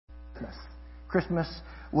Christmas. Christmas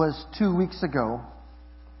was 2 weeks ago.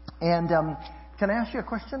 And can I ask you a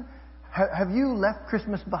question? Have you left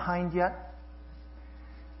Christmas behind yet?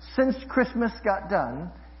 Since Christmas got done,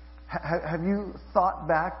 have you thought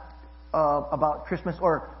back about Christmas?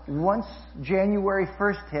 Or once January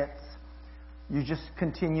 1st hits, you just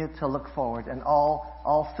continue to look forward, and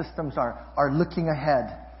all systems are looking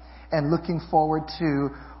ahead and looking forward to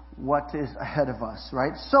what is ahead of us,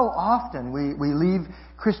 right? So often we leave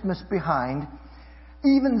Christmas behind,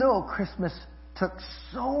 even though Christmas took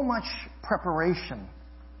so much preparation.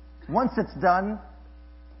 Once it's done,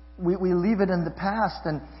 we leave it in the past.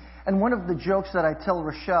 And one of the jokes that I tell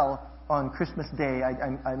Rochelle on Christmas Day,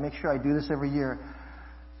 I make sure I do this every year.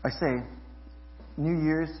 I say, New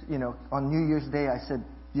Year's, on New Year's Day, I said,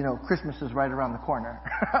 Christmas is right around the corner.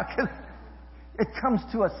 Because it comes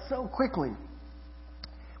to us so quickly.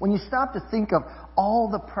 When you stop to think of all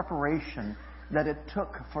the preparation that it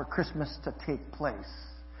took for Christmas to take place.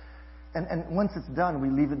 And once it's done, we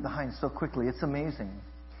leave it behind so quickly. It's amazing.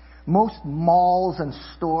 Most malls and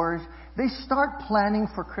stores, they start planning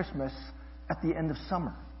for Christmas at the end of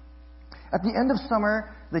summer. At the end of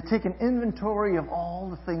summer, they take an inventory of all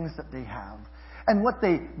the things that they have. And what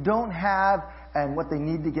they don't have and what they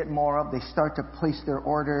need to get more of, they start to place their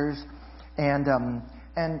orders. And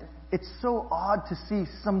it's so odd to see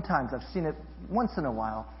sometimes, I've seen it once in a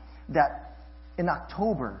while, that in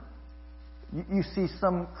October, you see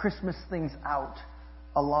some Christmas things out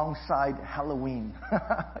alongside Halloween.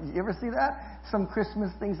 You ever see that? Some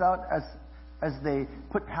Christmas things out as they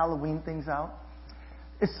put Halloween things out.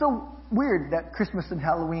 It's so weird that Christmas and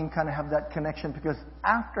Halloween kind of have that connection, because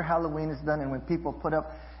after Halloween is done and when people put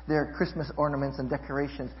up their Christmas ornaments and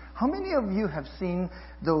decorations, how many of you have seen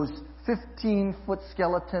those 15-foot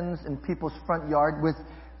skeletons in people's front yard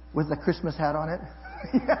with a Christmas hat on it?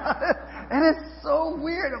 Yeah, and it's so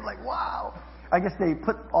weird. I'm like, wow. I guess they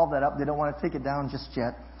put all that up. They don't want to take it down just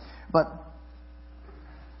yet. But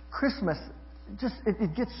Christmas,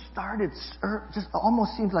 it gets started, just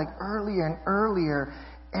almost seems like earlier and earlier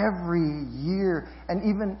every year. And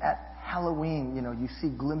even at Halloween, you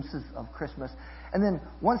see glimpses of Christmas. And then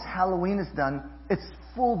once Halloween is done, it's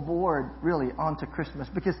full board really onto Christmas,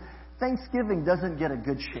 because Thanksgiving doesn't get a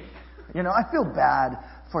good shake. I feel bad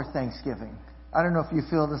for Thanksgiving. I don't know if you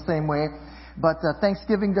feel the same way, but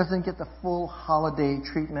Thanksgiving doesn't get the full holiday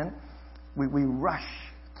treatment. We rush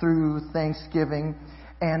through Thanksgiving,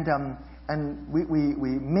 and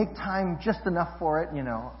we make time just enough for it,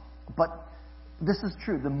 But this is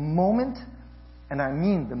true. The moment, and I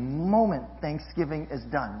mean the moment Thanksgiving is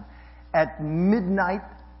done, at midnight,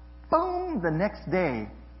 boom, the next day,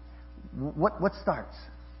 what starts?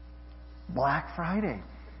 Black Friday.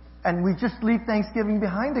 And we just leave Thanksgiving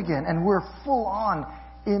behind again, and we're full on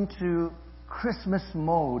into Christmas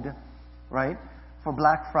mode, right, for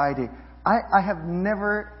Black Friday. I have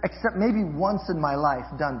never, except maybe once in my life,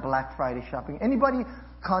 done Black Friday shopping. Anybody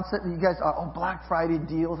constantly, you guys are, Black Friday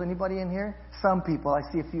deals? Anybody in here? Some people. I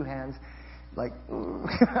see a few hands. Like, ooh.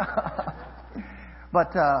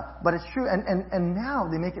 But it's true. And now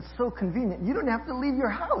they make it so convenient. You don't have to leave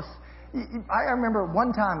your house. I remember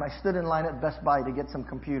one time I stood in line at Best Buy to get some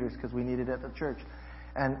computers because we needed it at the church.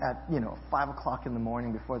 And at, 5 o'clock in the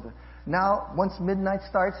morning now, once midnight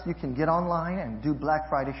starts, you can get online and do Black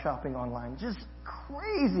Friday shopping online. Just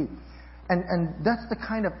crazy. And that's the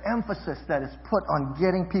kind of emphasis that is put on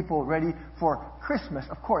getting people ready for Christmas.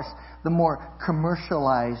 Of course, the more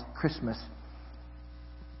commercialized Christmas.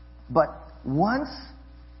 But once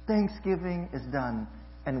Thanksgiving is done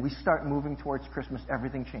and we start moving towards Christmas,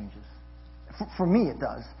 everything changes. For me, it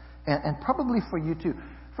does. And probably for you too.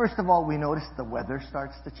 First of all, we notice the weather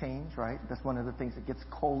starts to change, right? That's one of the things. It gets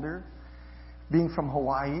colder. Being from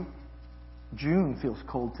Hawaii, June feels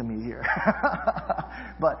cold to me here.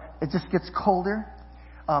 But it just gets colder.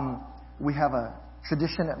 We have a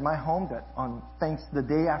tradition at my home that on the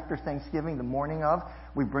day after Thanksgiving, the morning of,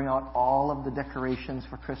 we bring out all of the decorations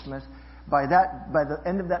for Christmas. By the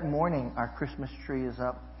end of that morning, our Christmas tree is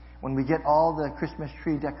up. When we get all the Christmas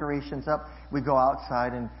tree decorations up, we go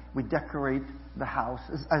outside and we decorate the house.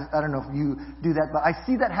 I don't know if you do that, but I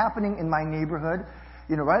see that happening in my neighborhood.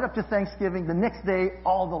 Right up to Thanksgiving, the next day,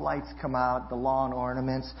 all the lights come out, the lawn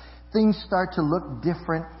ornaments. Things start to look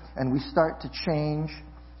different, and we start to change.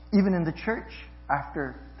 Even in the church,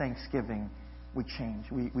 after Thanksgiving, we change.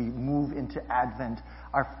 We move into Advent.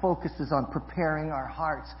 Our focus is on preparing our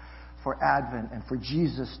hearts for Advent and for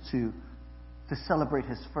Jesus to celebrate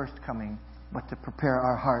His first coming, but to prepare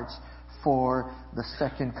our hearts for the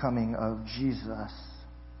second coming of Jesus.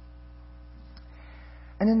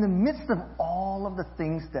 And in the midst of all of the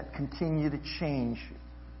things that continue to change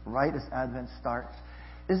right as Advent starts.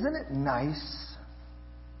 Isn't it nice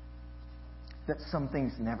that some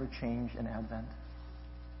things never change in Advent?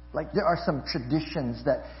 Like there are some traditions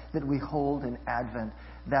that we hold in Advent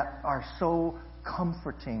that are so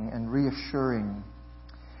comforting and reassuring.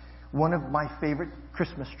 One of my favorite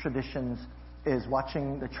Christmas traditions is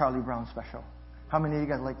watching the Charlie Brown special. How many of you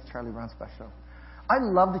guys like the Charlie Brown special? I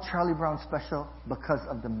love the Charlie Brown special because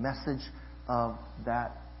of the message of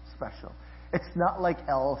that special. It's not like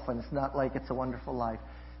Elf and it's not like It's a Wonderful Life.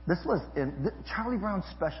 The Charlie Brown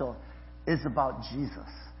special is about Jesus,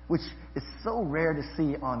 which is so rare to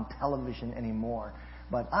see on television anymore.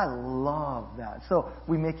 But I love that. So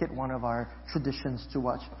we make it one of our traditions to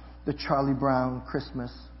watch the Charlie Brown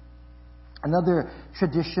Christmas. Another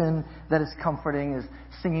tradition that is comforting is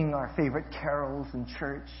singing our favorite carols in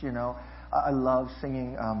church. You know, I love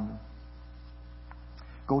singing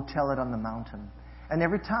Go Tell It on the Mountain. And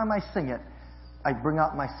every time I sing it, I bring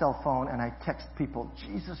out my cell phone and I text people,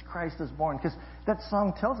 Jesus Christ is born. Because that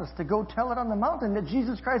song tells us to go tell it on the mountain that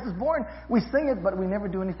Jesus Christ is born. We sing it, but we never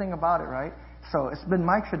do anything about it, right? So it's been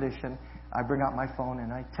my tradition. I bring out my phone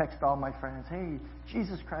and I text all my friends, hey,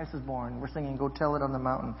 Jesus Christ is born. We're singing Go Tell It on the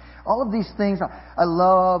Mountain. All of these things I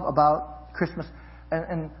love about Christmas.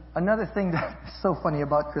 And another thing that's so funny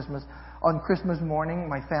about Christmas, on Christmas morning,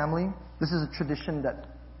 my family, this is a tradition that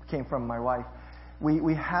came from my wife.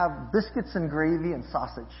 We have biscuits and gravy and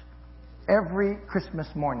sausage every Christmas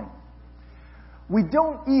morning. We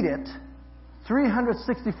don't eat it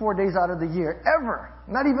 364 days out of the year, ever.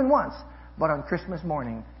 Not even once. But on Christmas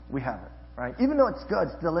morning, we have it, right? Even though it's good,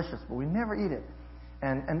 it's delicious, but we never eat it.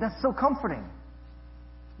 And that's so comforting.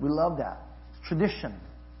 We love that. It's tradition.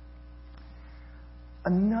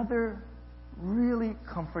 Another really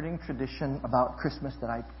comforting tradition about Christmas that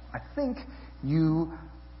I think you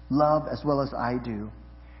love as well as I do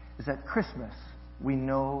is at Christmas we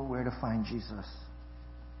know where to find Jesus.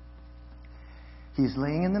 He's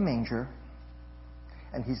laying in the manger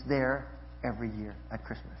and He's there every year at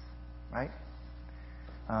Christmas, right?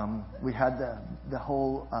 We had the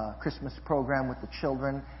whole Christmas program with the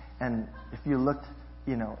children, and if you looked,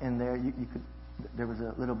 in there, you could. There was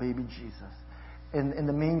a little baby Jesus. In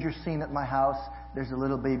the manger scene at my house, there's a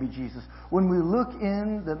little baby Jesus. When we look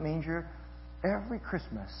in the manger, every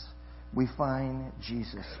Christmas we find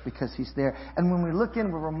Jesus because He's there. And when we look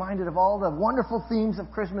in, we're reminded of all the wonderful themes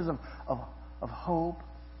of Christmas of hope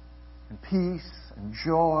and peace and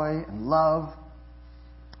joy and love.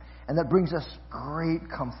 And that brings us great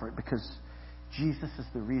comfort because Jesus is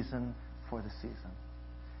the reason for the season.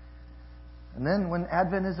 And then when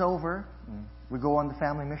Advent is over, we go on the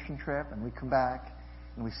family mission trip and we come back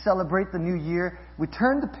and we celebrate the new year. We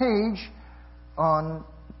turn the page on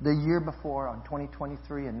the year before, on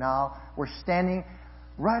 2023, and now we're standing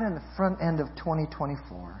right in the front end of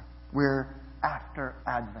 2024. We're after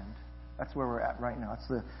Advent. That's where we're at right now. That's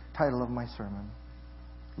the title of my sermon.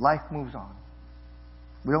 Life moves on.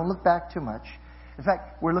 We don't look back too much. In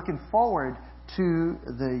fact, we're looking forward to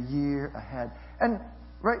the year ahead. And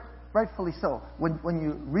rightfully so. When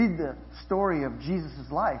you read the story of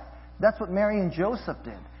Jesus' life, that's what Mary and Joseph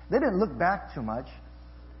did. They didn't look back too much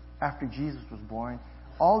after Jesus was born.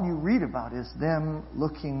 All you read about is them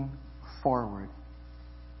looking forward.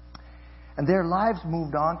 And their lives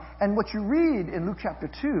moved on. And what you read in Luke chapter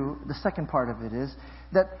 2, the second part of it is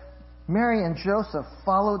that Mary and Joseph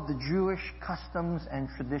followed the Jewish customs and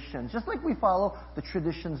traditions, just like we follow the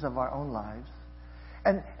traditions of our own lives.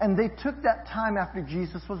 And they took that time after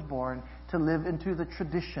Jesus was born to live into the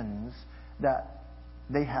traditions that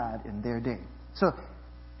they had in their day. So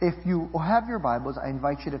if you have your Bibles, I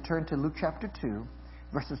invite you to turn to Luke chapter 2,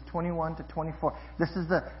 verses 21 to 24. This is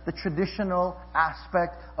the traditional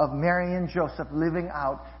aspect of Mary and Joseph living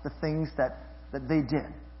out the things that they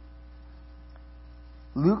did.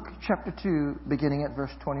 Luke chapter 2, beginning at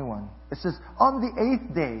verse 21. It says, on the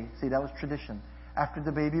 8th day, see, that was tradition. After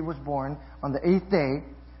the baby was born, on the 8th day,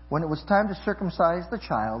 when it was time to circumcise the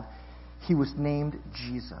child, He was named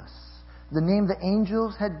Jesus, the name the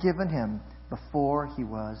angels had given Him before He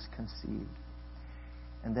was conceived.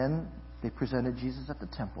 And then they presented Jesus at the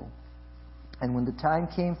temple. And when the time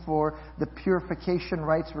came for the purification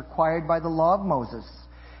rites required by the law of Moses,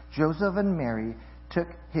 Joseph and Mary took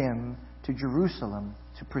Him to Jerusalem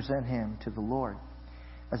to present Him to the Lord.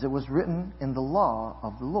 As it was written in the law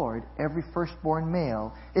of the Lord, every firstborn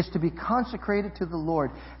male is to be consecrated to the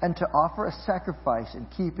Lord and to offer a sacrifice in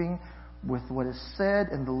keeping with what is said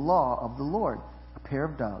in the law of the Lord, a pair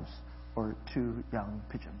of doves or 2 young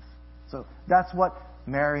pigeons. So that's what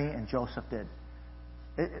Mary and Joseph did.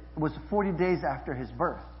 It was 40 days after His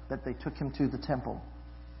birth that they took Him to the temple.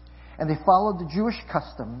 And they followed the Jewish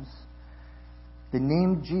customs. They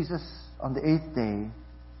named Jesus on the 8th day,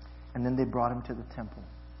 and then they brought him to the temple.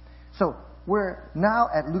 So we're now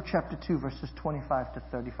at Luke chapter 2, verses 25 to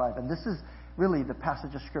 35. And this is really the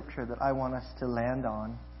passage of Scripture that I want us to land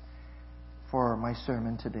on for my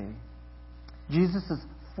sermon today. Jesus is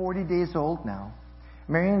 40 days old now.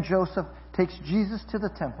 Mary and Joseph takes Jesus to the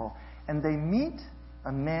temple, and they meet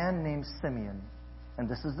a man named Simeon. And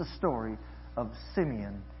this is the story of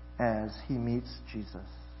Simeon as he meets Jesus.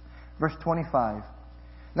 Verse 25.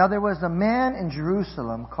 Now there was a man in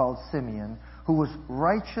Jerusalem called Simeon, who was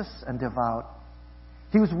righteous and devout.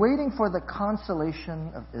 He was waiting for the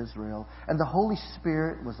consolation of Israel, and the Holy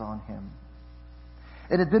Spirit was on him.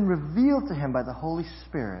 It had been revealed to him by the Holy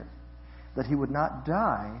Spirit that he would not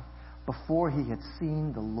die before he had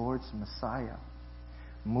seen the Lord's Messiah.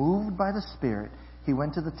 Moved by the Spirit, he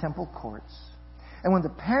went to the temple courts. And when the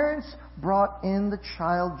parents brought in the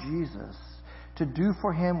child Jesus to do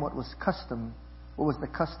for him what was the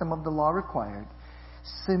custom of the law required,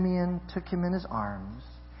 Simeon took him in his arms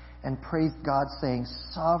and praised God, saying,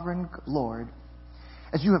 Sovereign Lord,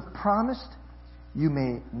 as you have promised, you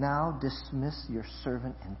may now dismiss your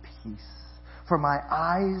servant in peace. For my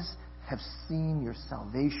eyes have seen your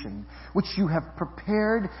salvation, which you have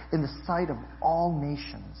prepared in the sight of all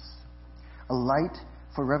nations, a light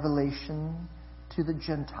for revelation to the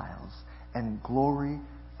Gentiles and glory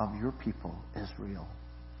of your people, Israel.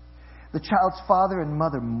 The child's father and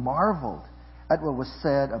mother marveled at what was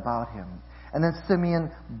said about him. And then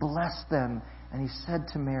Simeon blessed them, and he said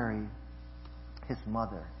to Mary, his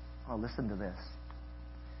mother, oh, listen to this.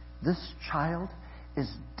 This child is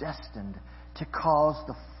destined to cause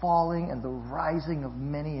the falling and the rising of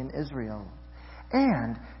many in Israel,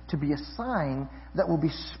 and to be a sign that will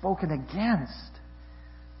be spoken against,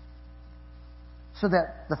 so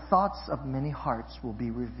that the thoughts of many hearts will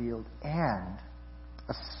be revealed, and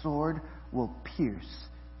a sword will pierce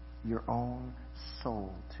your own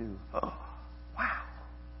soul too. Oh, wow.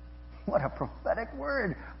 What a prophetic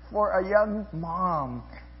word for a young mom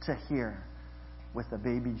to hear with a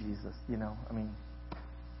baby Jesus.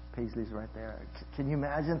 Paisley's right there. Can you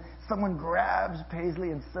imagine? Someone grabs Paisley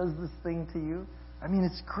and says this thing to you.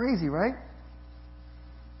 It's crazy, right?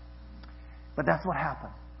 But that's what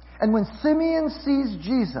happened. And when Simeon sees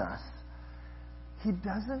Jesus, he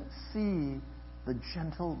doesn't see the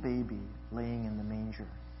gentle baby laying in the manger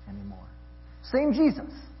anymore. Same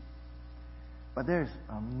Jesus. But there's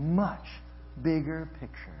a much bigger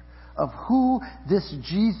picture of who this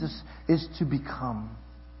Jesus is to become.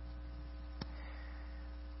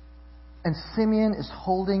 And Simeon is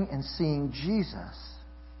holding and seeing Jesus,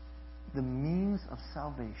 the means of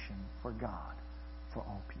salvation for God, for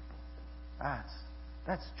all people.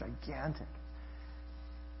 That's gigantic.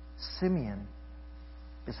 Simeon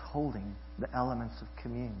is holding the elements of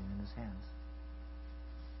communion in his hands.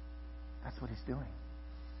 That's what he's doing.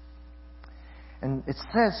 And it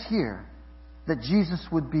says here that Jesus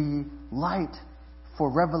would be light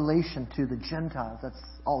for revelation to the Gentiles, that's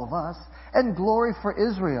all of us, and glory for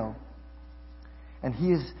Israel. And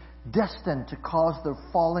he is destined to cause the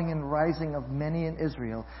falling and rising of many in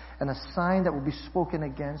Israel, and a sign that will be spoken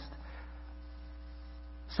against,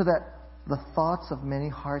 so that the thoughts of many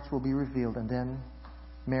hearts will be revealed. And then,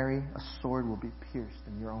 Mary, a sword will be pierced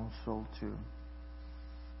in your own soul too.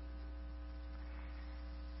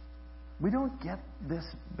 We don't get this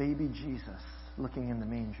baby Jesus looking in the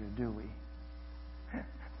manger, do we?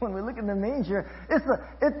 When we look in the manger,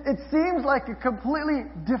 it seems like a completely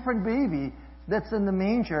different baby that's in the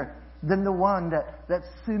manger than the one that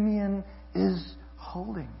Simeon is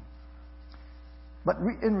holding. But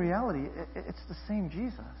in reality, it's the same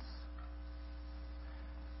Jesus.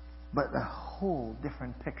 But a whole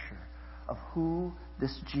different picture of who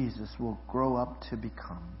this Jesus will grow up to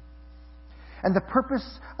become. And the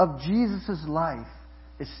purpose of Jesus' life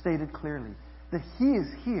is stated clearly, that he is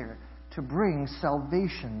here to bring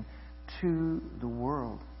salvation to the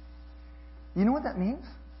world. You know what that means?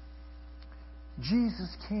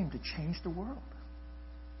 Jesus came to change the world.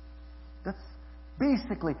 That's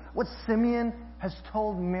basically what Simeon has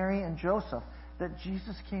told Mary and Joseph that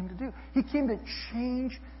Jesus came to do. He came to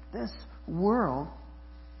change this world.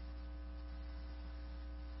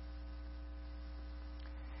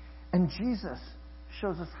 And Jesus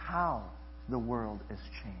shows us how the world is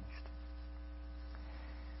changed.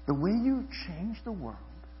 The way you change the world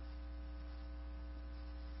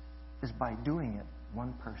is by doing it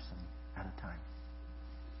one person at a time.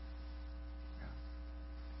 Yeah.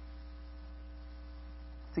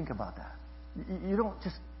 Think about that. You don't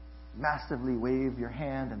just massively wave your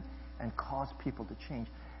hand and cause people to change.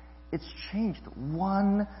 It's changed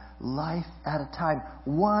one life at a time,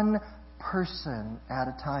 one person at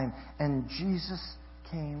a time. And Jesus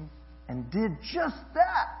came and did just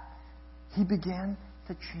that. He began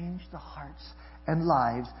to change the hearts and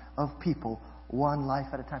lives of people one life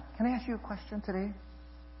at a time. Can I ask you a question today?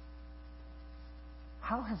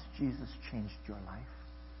 How has Jesus changed your life?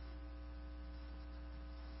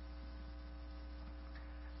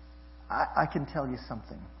 I can tell you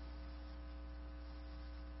something.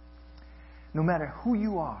 No matter who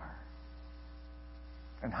you are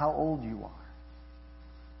and how old you are,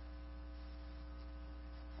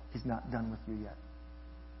 He's not done with you yet.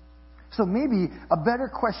 So maybe a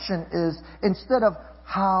better question is, instead of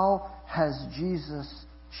how has Jesus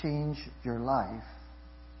changed your life,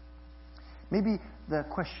 maybe the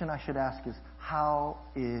question I should ask is, how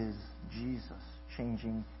is Jesus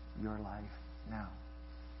changing your life now?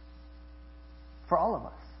 For all of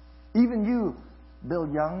us. Even you, Bill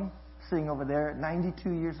Young, sitting over there,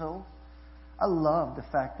 92 years old. I love the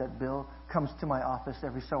fact that Bill comes to my office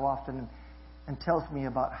every so often and tells me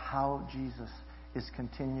about how Jesus is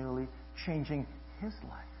continually changing his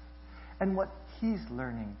life and what he's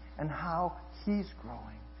learning and how he's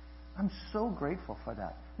growing. I'm so grateful for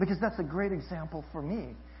that, because that's a great example for me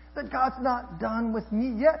that God's not done with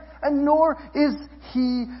me yet, and nor is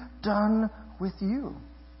He done with you.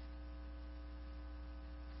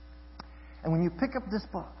 And when you pick up this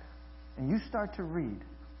book and you start to read,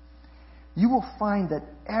 you will find that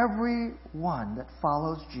everyone that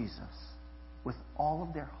follows Jesus with all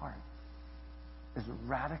of their heart is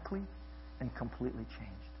radically and completely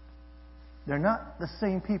changed. They're not the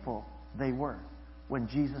same people they were when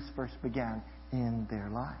Jesus first began in their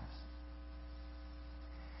lives.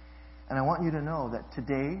 And I want you to know that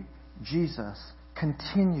today, Jesus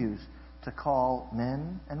continues to call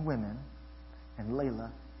men and women, and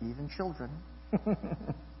Layla, even children,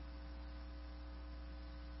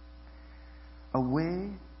 away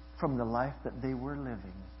from the life that they were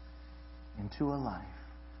living into a life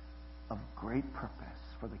of great purpose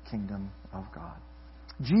for the kingdom of God.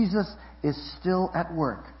 Jesus is still at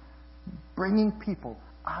work, bringing people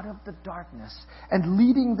out of the darkness and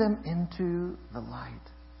leading them into the light.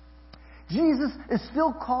 Jesus is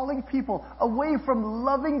still calling people away from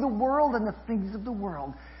loving the world and the things of the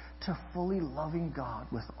world to fully loving God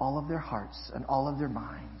with all of their hearts and all of their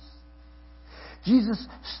minds. Jesus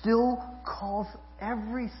still calls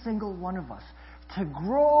every single one of us to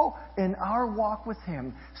grow in our walk with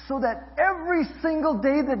Him, so that every single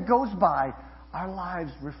day that goes by, our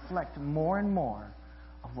lives reflect more and more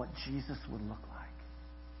of what Jesus would look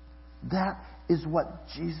like. That is what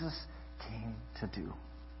Jesus came to do.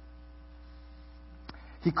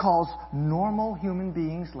 He calls normal human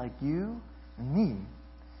beings like you and me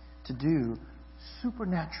to do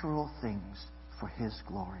supernatural things for His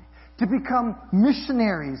glory. To become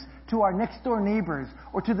missionaries to our next door neighbors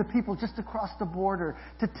or to the people just across the border.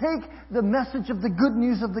 To take the message of the good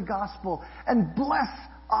news of the gospel and bless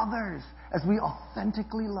others as we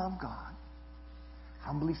authentically love God,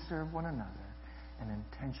 humbly serve one another, and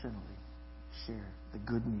intentionally share the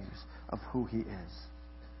good news of who He is.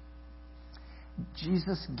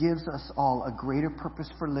 Jesus gives us all a greater purpose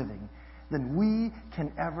for living than we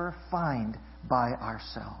can ever find by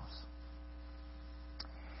ourselves.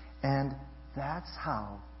 And that's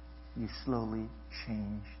how you slowly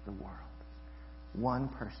change the world. One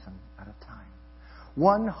person at a time.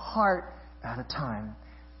 One heart at a time.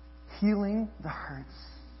 Healing the hurts.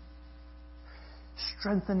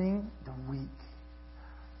 Strengthening the weak.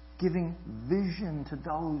 Giving vision to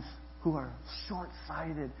those who are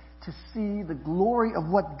short-sighted to see the glory of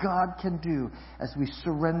what God can do as we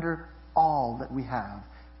surrender all that we have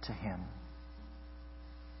to Him.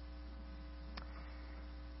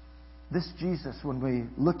 This Jesus, when we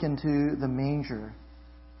look into the manger,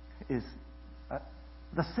 is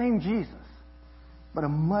the same Jesus, but a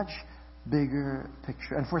much bigger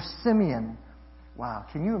picture. And for Simeon, wow,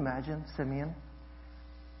 can you imagine Simeon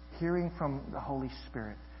hearing from the Holy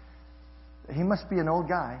Spirit? He must be an old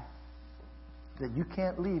guy, that you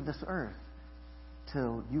can't leave this earth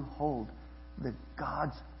till you hold the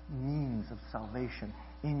God's means of salvation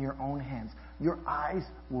in your own hands. Your eyes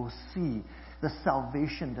will see the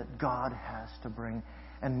salvation that God has to bring.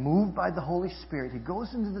 And moved by the Holy Spirit, He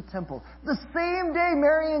goes into the temple. The same day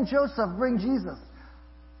Mary and Joseph bring Jesus.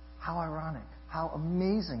 How ironic. How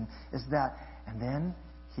amazing is that? And then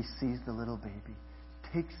He sees the little baby,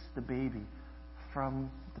 takes the baby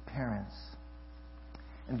from the parents,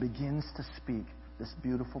 and begins to speak this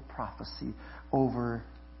beautiful prophecy over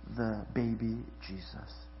the baby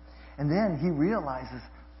Jesus. And then He realizes,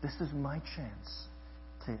 this is my chance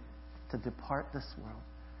to depart this world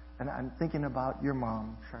And I'm thinking about your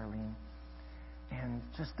mom, Charlene, and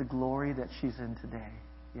just the glory that she's in today.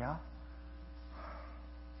 Yeah?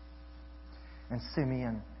 And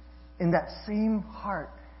Simeon, in that same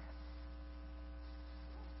heart,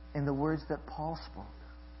 in the words that Paul spoke,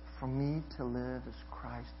 for me to live is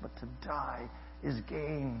Christ, but to die is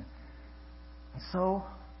gain. And so,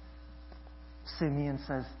 Simeon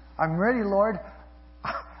says, I'm ready, Lord.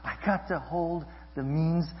 I got to hold the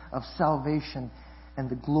means of salvation and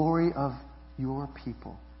the glory of your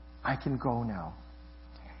people. I can go now.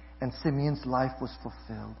 And Simeon's life was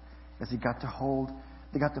fulfilled as they got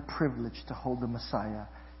the privilege to hold the Messiah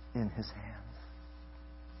in his hands.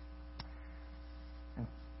 And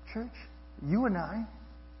church, you and I,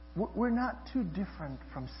 we're not too different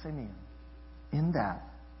from Simeon in that,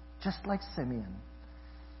 just like Simeon,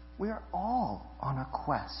 we are all on a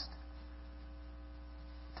quest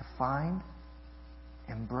to find,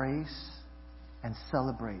 embrace, and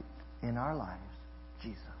celebrate in our lives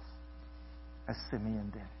Jesus, as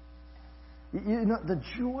Simeon did. You know, the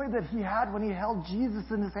joy that he had when he held Jesus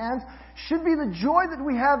in his hands should be the joy that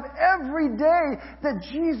we have every day, that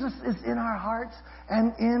Jesus is in our hearts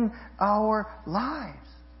and in our lives.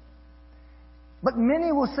 But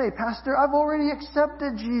many will say, Pastor, I've already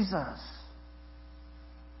accepted Jesus.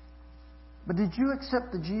 But did you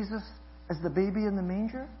accept the Jesus as the baby in the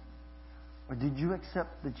manger? Or did you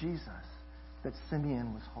accept the Jesus that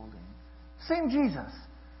Simeon was holding? Same Jesus,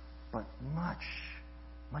 but much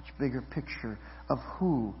bigger picture of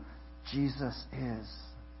who Jesus is.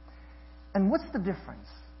 And what's the difference?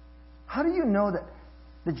 How do you know that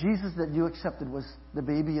the Jesus that you accepted was the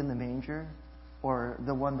baby in the manger or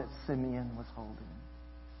the one that Simeon was holding?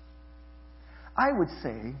 I would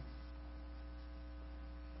say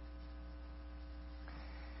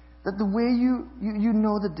that the way you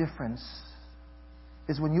know the difference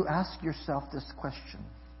is when you ask yourself this question: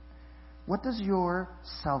 what does your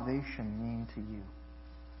salvation mean to you?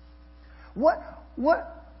 What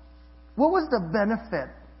was the benefit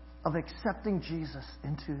of accepting Jesus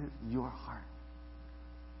into your heart?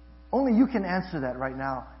 Only you can answer that right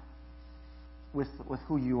now with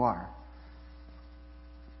who you are.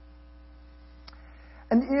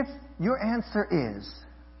 And if your answer is,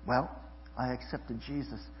 well, I accepted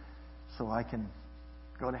Jesus so I can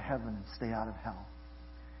go to heaven and stay out of hell.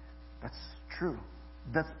 That's true.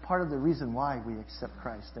 That's part of the reason why we accept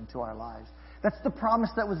Christ into our lives. That's the promise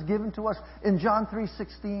that was given to us in John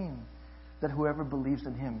 3:16, that whoever believes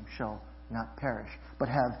in him shall not perish, but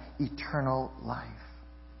have eternal life.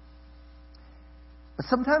 But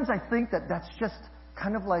sometimes I think that that's just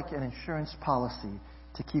kind of like an insurance policy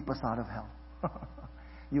to keep us out of hell.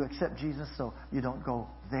 You accept Jesus so you don't go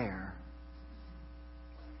there.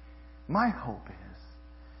 My hope is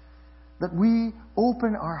that we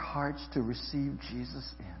open our hearts to receive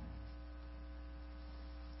Jesus in,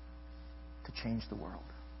 to change the world.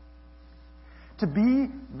 To be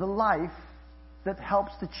the life that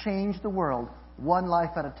helps to change the world, one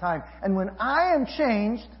life at a time. And when I am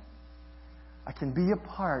changed, I can be a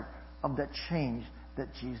part of that change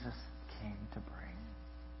that Jesus came to bring.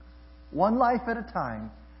 One life at a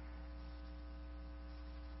time.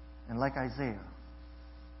 And like Isaiah,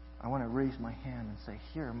 I want to raise my hand and say,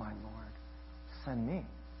 "Here, my Lord, send me."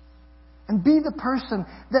 And be the person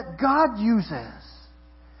that God uses,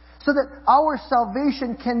 so that our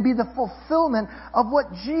salvation can be the fulfillment of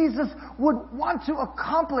what Jesus would want to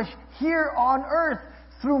accomplish here on earth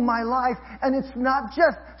through my life. And it's not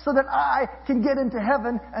just so that I can get into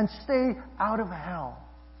heaven and stay out of hell.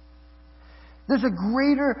 There's a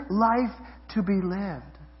greater life to be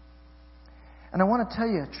lived. And I want to tell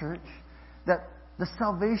you, church, that the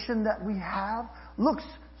salvation that we have looks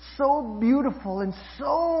so beautiful in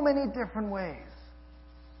so many different ways.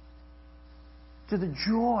 To the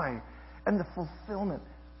joy and the fulfillment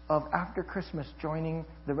of, after Christmas, joining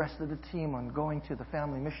the rest of the team on going to the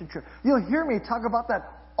family mission trip. You'll hear me talk about that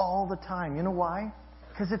all the time. You know why?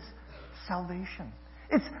 Because it's salvation.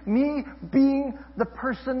 It's me being the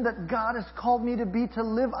person that God has called me to be, to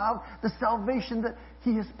live out the salvation that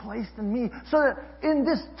He has placed in me. So that in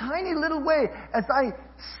this tiny little way, as I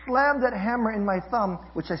slam that hammer in my thumb,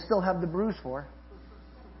 which I still have the bruise for,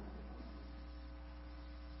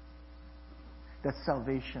 that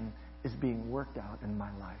salvation is being worked out in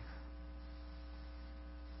my life.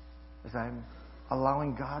 As I'm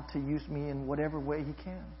allowing God to use me in whatever way He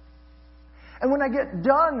can. And when I get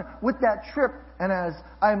done with that trip, and as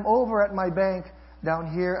I'm over at my bank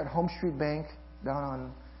down here at Home Street Bank, down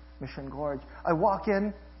on Mission Gorge, I walk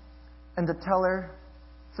in and the teller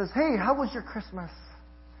says, "Hey, how was your Christmas?"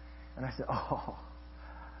 And I said, "Oh,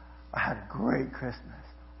 I had a great Christmas."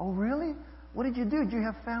 "Oh, really? What did you do? Did you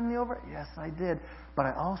have family over? Yes, I did. But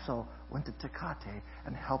I also went to Tecate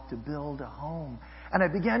and helped to build a home. And I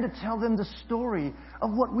began to tell them the story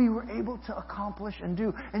of what we were able to accomplish and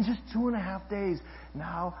do in just 2.5 days.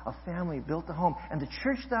 Now a family built a home. And the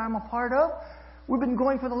church that I'm a part of, we've been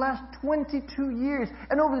going for the last 22 years.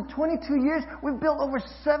 And over the 22 years, we've built over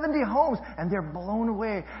 70 homes. And they're blown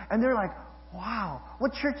away. And they're like, wow,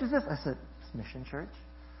 what church is this? I said, it's Mission Church.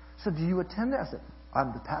 So do you attend it? I said,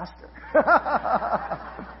 I'm the pastor.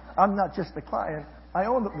 I'm not just the client. I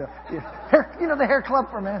own the hair, the hair club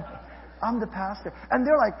for men. I'm the pastor. And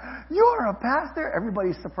they're like, you're a pastor?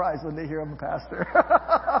 Everybody's surprised when they hear I'm a pastor.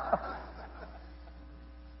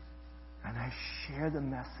 And I share the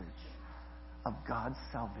message of God's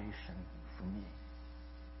salvation for me.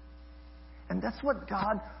 And that's what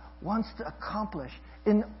God wants to accomplish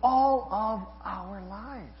in all of our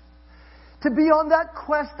lives. To be on that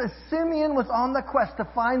quest as Simeon was on the quest to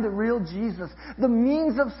find the real Jesus, the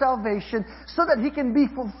means of salvation, so that he can be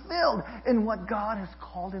fulfilled in what God has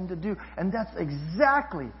called him to do. And that's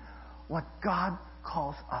exactly what God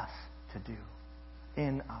calls us to do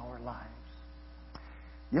in our lives.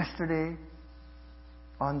 Yesterday,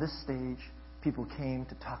 on this stage, people came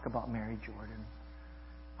to talk about Mary Jordan.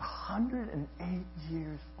 108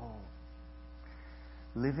 years old,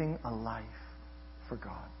 living a life for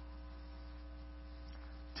God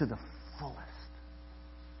to the fullest,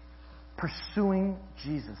 pursuing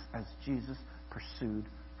Jesus as Jesus pursued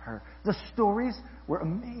her. The stories were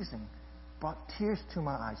amazing, brought tears to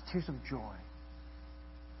my eyes, tears of joy.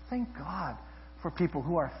 Thank God for people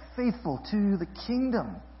who are faithful to the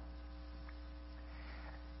kingdom.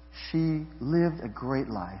 She lived a great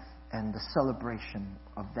life, and the celebration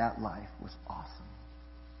of that life was awesome.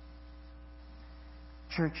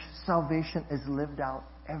 Church, salvation is lived out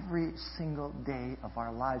every single day of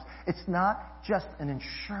our lives. It's not just an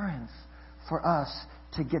insurance for us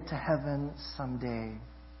to get to heaven someday.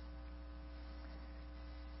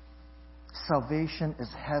 Salvation is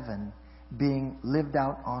heaven being lived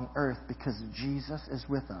out on earth because Jesus is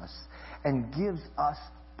with us and gives us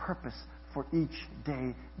purpose for each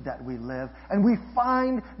day that we live. And we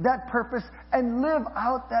find that purpose and live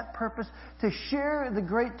out that purpose to share the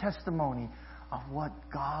great testimony of what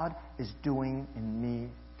God is doing in me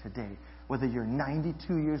today. Whether you're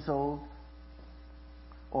 92 years old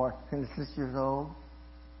or 6 years old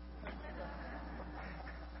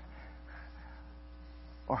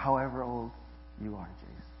or however old you are,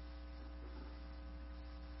 Jace.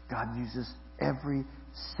 God uses every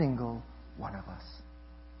single one of us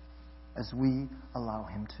as we allow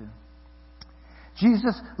Him to.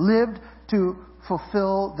 Jesus lived to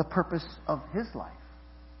fulfill the purpose of His life.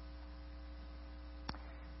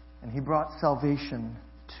 And He brought salvation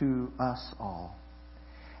to us all.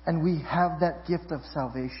 And we have that gift of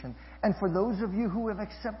salvation. And for those of you who have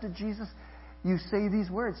accepted Jesus, you say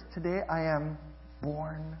these words, today I am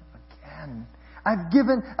born again. I've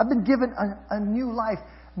been given a new life.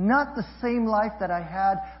 Not the same life that I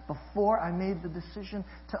had before I made the decision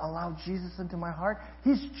to allow Jesus into my heart.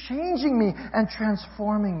 He's changing me and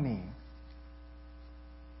transforming me.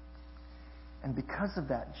 And because of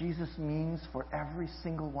that, Jesus means for every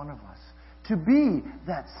single one of us to be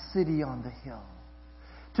that city on the hill,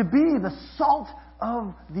 to be the salt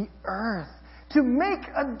of the earth, to make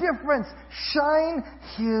a difference, shine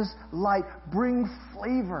His light, bring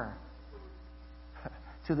flavor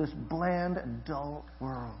to this bland and dull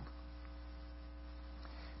world,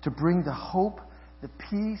 to bring the hope, the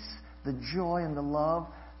peace, the joy, and the love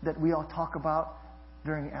that we all talk about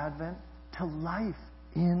during Advent to life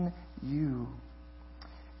in you,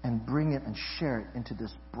 and bring it and share it into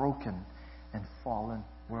this broken and fallen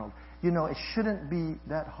world. You know, it shouldn't be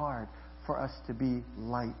that hard for us to be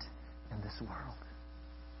light in this world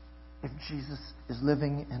if Jesus is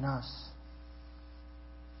living in us.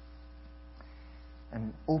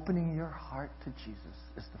 And opening your heart to Jesus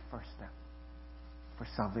is the first step for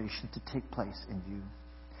salvation to take place in you.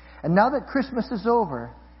 And now that Christmas is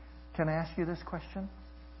over, can I ask you this question?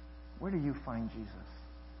 Where do you find Jesus?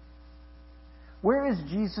 Where is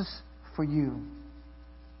Jesus for you?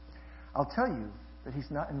 I'll tell you that He's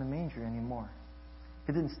not in the manger anymore.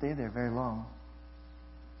 He didn't stay there very long.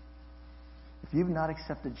 If you've not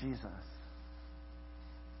accepted Jesus,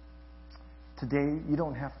 today you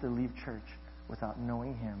don't have to leave church without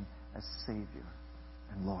knowing Him as Savior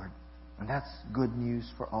and Lord. And that's good news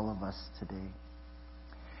for all of us today.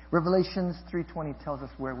 Revelations 3:20 tells us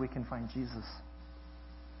where we can find Jesus.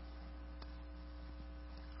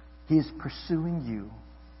 He is pursuing you,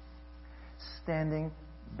 standing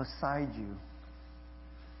beside you,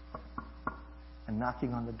 and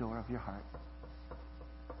knocking on the door of your heart.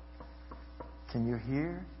 Can you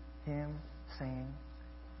hear Him saying,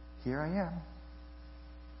 "Here I am.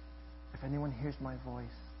 If anyone hears my voice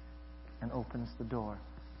and opens the door,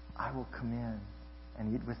 I will come in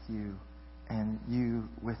and eat with you and you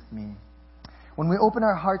with me." When we open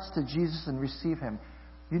our hearts to Jesus and receive Him,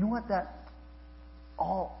 you know what that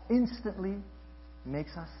all instantly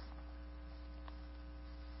makes us?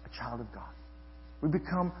 A child of God. We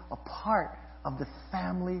become a part of the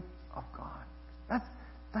family of God.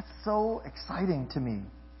 That's so exciting to me.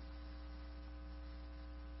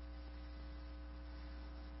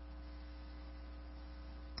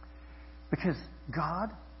 Because God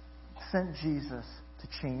sent Jesus to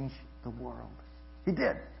change the world. He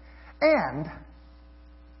did. And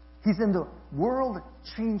He's in the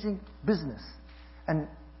world-changing business. And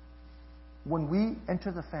when we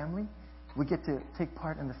enter the family, we get to take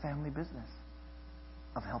part in the family business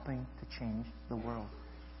of helping to change the world.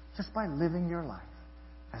 Just by living your life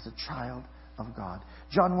as a child of God.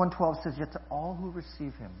 John 1:12 says, "Yet to all who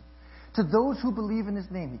receive Him, to those who believe in His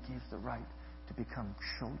name, He gives the right to become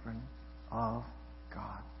children of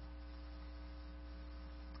God."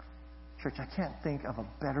 Church, I can't think of a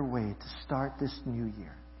better way to start this new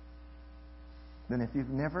year than if you've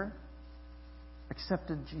never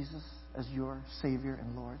accepted Jesus as your Savior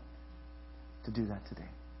and Lord, to do that today.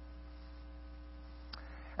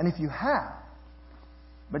 And if you have,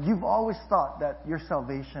 but you've always thought that your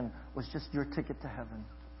salvation was just your ticket to heaven,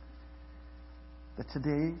 that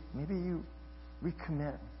today maybe you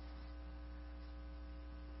recommit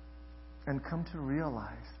and come to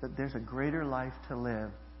realize that there's a greater life to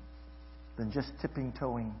live than just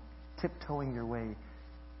tiptoeing your way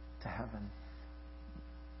to heaven.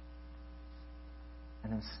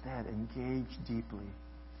 And instead engage deeply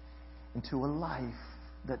into a life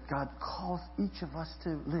that God calls each of us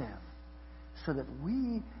to live, so that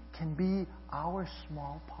we can be our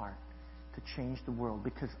small part to change the world,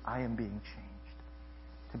 because I am being changed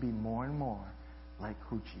to be more and more like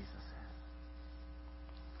who Jesus is.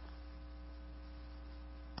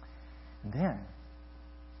 And then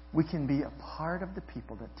we can be a part of the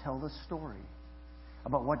people that tell the story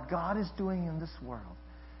about what God is doing in this world,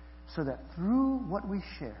 so that through what we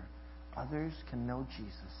share, others can know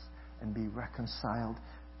Jesus and be reconciled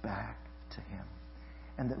back to Him.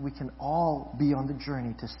 And that we can all be on the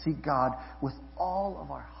journey to seek God with all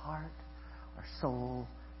of our heart, our soul,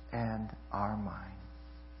 and our mind.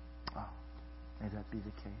 Oh, may that be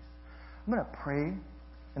the case. I'm going to pray,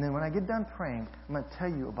 and then when I get done praying, I'm going to tell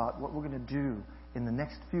you about what we're going to do in the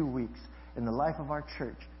next few weeks in the life of our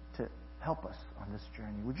church to help us on this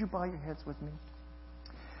journey. Would you bow your heads with me?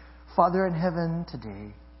 Father in heaven,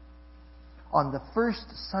 today, on the first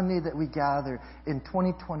Sunday that we gather in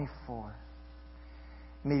 2024,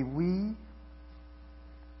 may we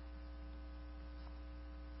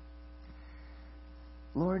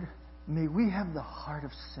have the heart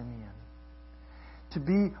of Simeon, to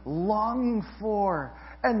be longing for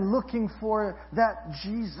and looking for that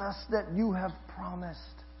Jesus that you have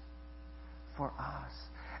promised for us.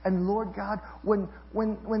 And Lord God, when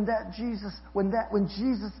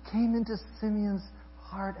Jesus came into Simeon's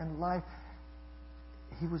heart and life,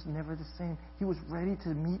 he was never the same. He was ready to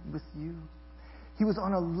meet with you. He was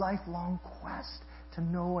on a lifelong quest to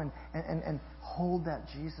know and hold that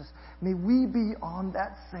Jesus. May we be on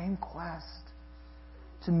that same quest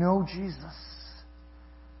to know Jesus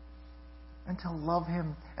and to love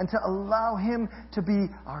Him and to allow Him to be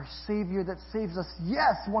our Savior that saves us,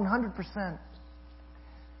 yes, 100%,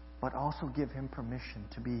 but also give Him permission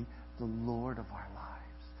to be the Lord of our lives,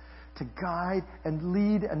 to guide and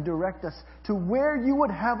lead and direct us to where you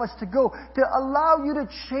would have us to go, to allow you to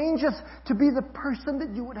change us to be the person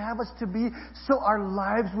that you would have us to be, so our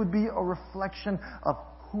lives would be a reflection of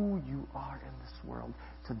who you are in this world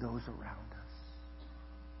to those around us.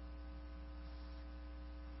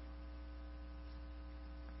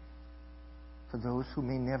 For those who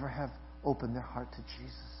may never have opened their heart to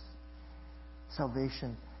Jesus,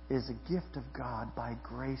 salvation is a gift of God by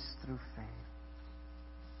grace through faith,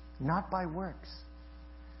 not by works.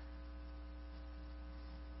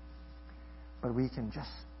 But we can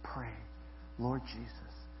just pray, Lord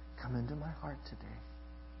Jesus, come into my heart today.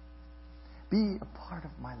 Be a part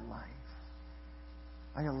of my life.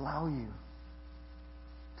 I allow you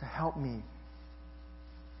to help me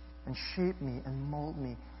and shape me and mold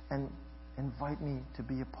me and invite me to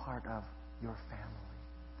be a part of your family.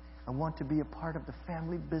 I want to be a part of the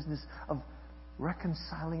family business of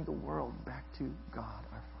reconciling the world back to God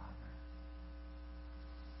our Father.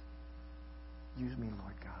 Use me,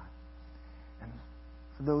 Lord God. And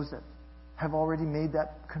for those that have already made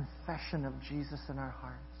that confession of Jesus in our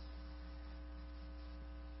hearts,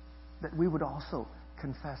 that we would also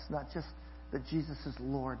confess not just that Jesus is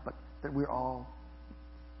Lord, but that we're all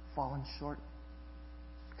fallen short.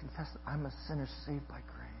 Confess that I'm a sinner saved by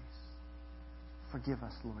grace. Forgive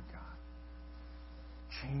us, Lord God.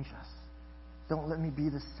 Change us. Don't let me be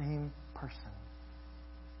the same person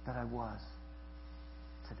that I was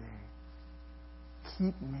today.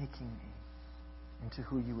 Keep making me into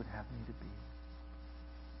who you would have me to be.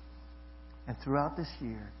 And throughout this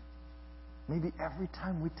year, maybe every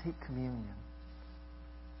time we take communion,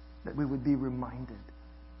 that we would be reminded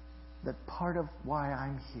that part of why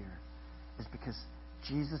I'm here is because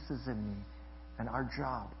Jesus is in me, and our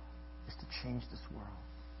job is to change this world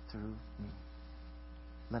through me.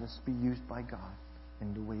 Let us be used by God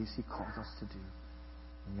in the ways He calls us to do.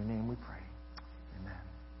 In your name we pray. Amen.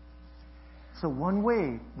 So one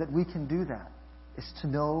way that we can do that is to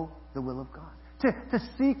know the will of God, to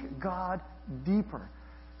seek God deeper.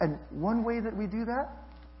 And one way that we do that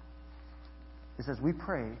is as we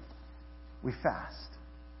pray, we fast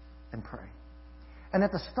and pray. And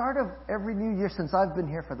at the start of every new year, since I've been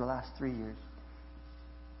here for the last 3 years,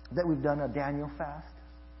 that we've done a Daniel fast.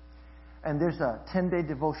 And there's a 10-day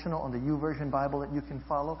devotional on the YouVersion Bible that you can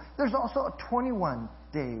follow. There's also a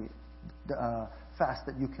 21-day fast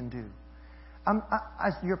that you can do.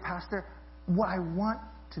 As your pastor, what I want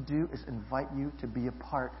to do is invite you to be a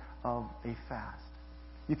part of a fast.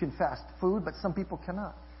 You can fast food, but some people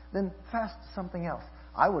cannot. Then fast something else.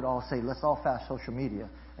 I would all say, let's all fast social media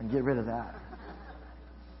and get rid of that.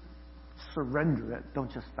 Surrender it.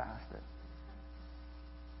 Don't just fast it.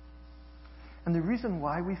 And the reason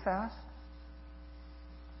why we fast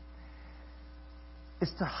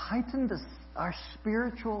is to heighten our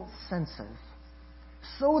spiritual senses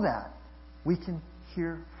so that we can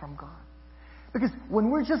hear from God. Because when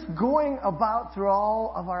we're just going about through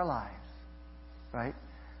all of our lives, right?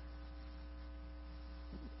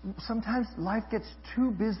 Sometimes life gets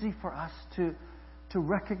too busy for us to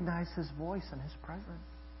recognize His voice and His presence.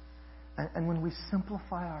 And when we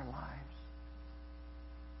simplify our lives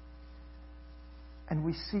and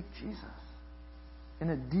we seek Jesus in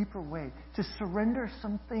a deeper way, to surrender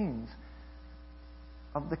some things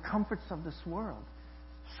of the comforts of this world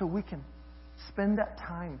so we can spend that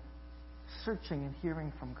time searching and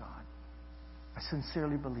hearing from God. I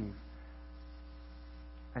sincerely believe,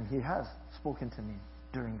 and He has spoken to me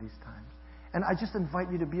during these times. And I just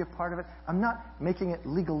invite you to be a part of it. I'm not making it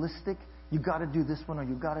legalistic. You got to do this one or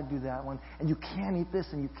you got to do that one, and you can't eat this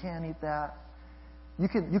and you can't eat that. You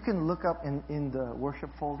can look up in the worship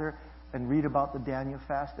folder and read about the Daniel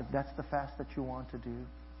fast if that's the fast that you want to do.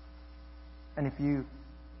 And if you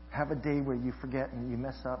have a day where you forget and you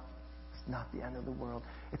mess up, it's not the end of the world.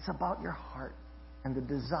 It's about your heart and the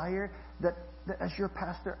desire that as your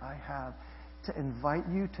pastor I have to invite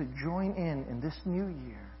you to join in this new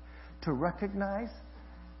year, to recognize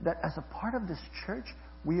that as a part of this church,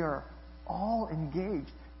 we are all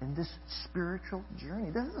engaged in this spiritual journey.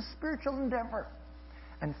 This is a spiritual endeavor.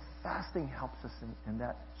 And fasting helps us in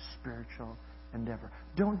that spiritual endeavor.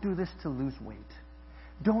 Don't do this to lose weight.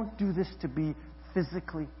 Don't do this to be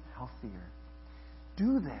physically healthier.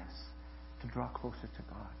 Do this to draw closer to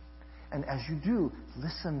God. And as you do,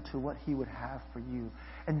 listen to what He would have for you.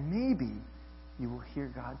 And maybe you will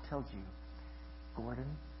hear God tell you, Gordon,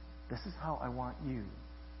 this is how I want you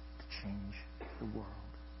to change the world.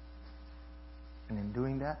 And in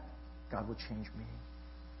doing that, God will change me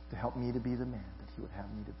to help me to be the man that He would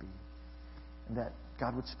have me to be. And that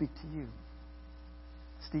God would speak to you.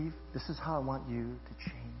 Steve, this is how I want you to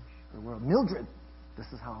change the world. Mildred, this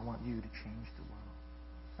is how I want you to change the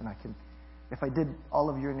world. And if I did all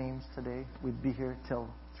of your names today, we'd be here till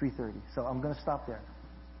 3:30. So I'm going to stop there.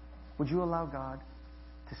 Would you allow God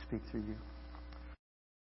to speak through you?